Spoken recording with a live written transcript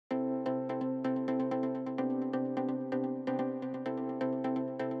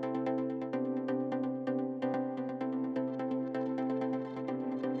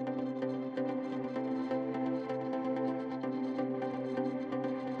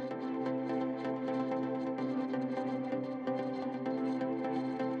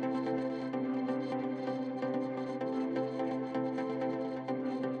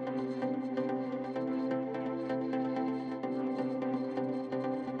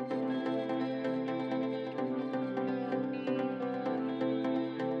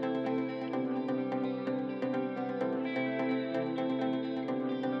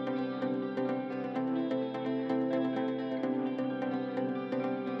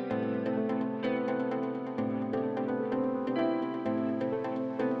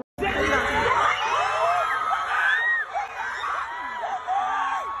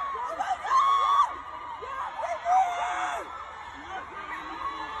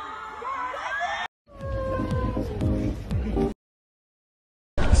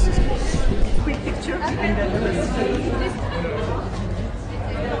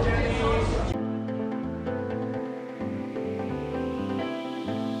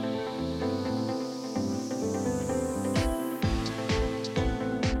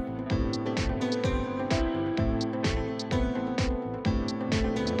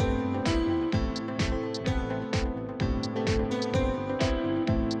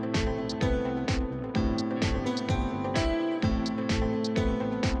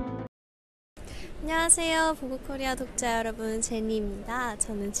안녕하세요, 보고코리아 독자 여러분, 제니입니다.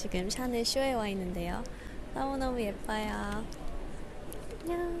 저는 지금 샤넬 쇼에 와 있는데요. 너무너무 예뻐요.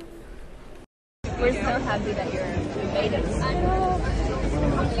 안녕. We're so happy that you made it. I know.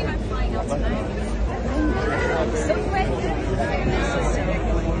 Hopefully I'm flying out tonight. So quick.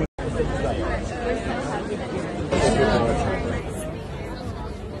 We're so happy that you're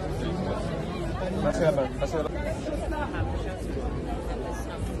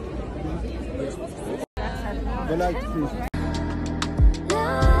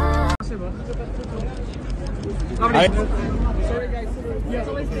Sorry guys. It's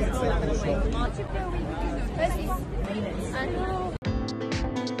always I know.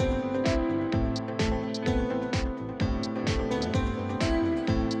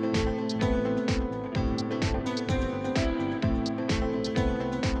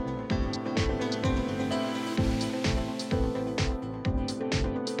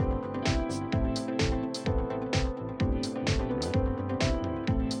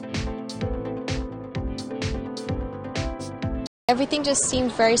 Everything just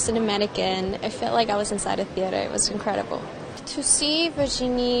seemed very cinematic and I felt like I was inside a theater. It was incredible. To see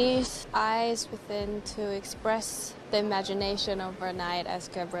Virginie's eyes within to express the imagination overnight as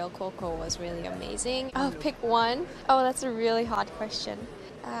Gabrielle Coco was really amazing. I'll pick one. Oh, that's a really hard question.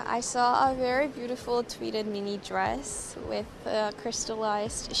 I saw a very beautiful tweeded mini dress with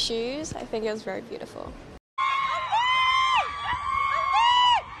crystallized shoes. I think it was very beautiful.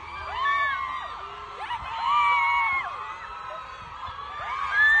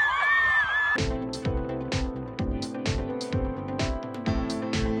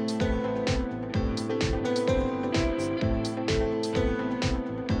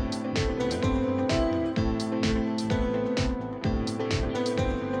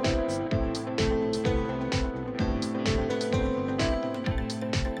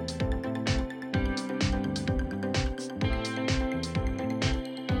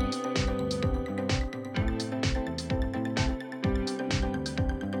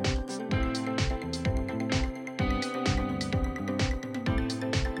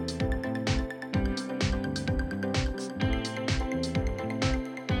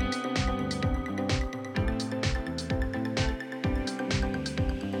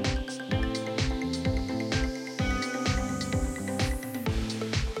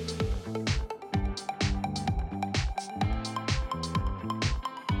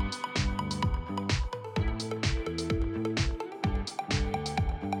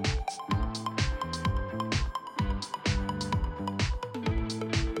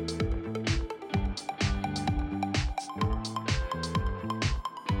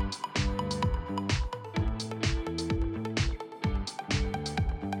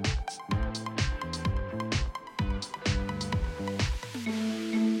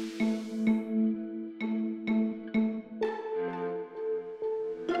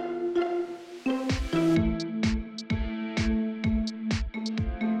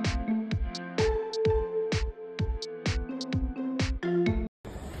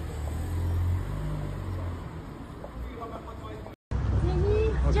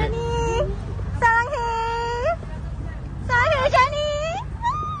 Jennie! 사랑해! 사랑해, Jennie!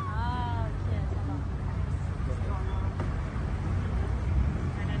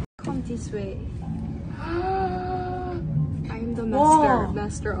 Come this way. I'm the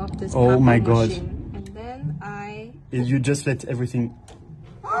master of this oh my god machine. And then I... You just let everything...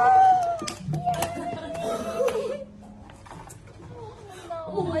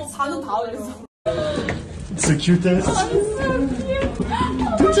 반은 다 올렸어. It's the cutest. It's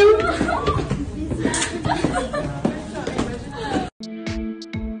so cute.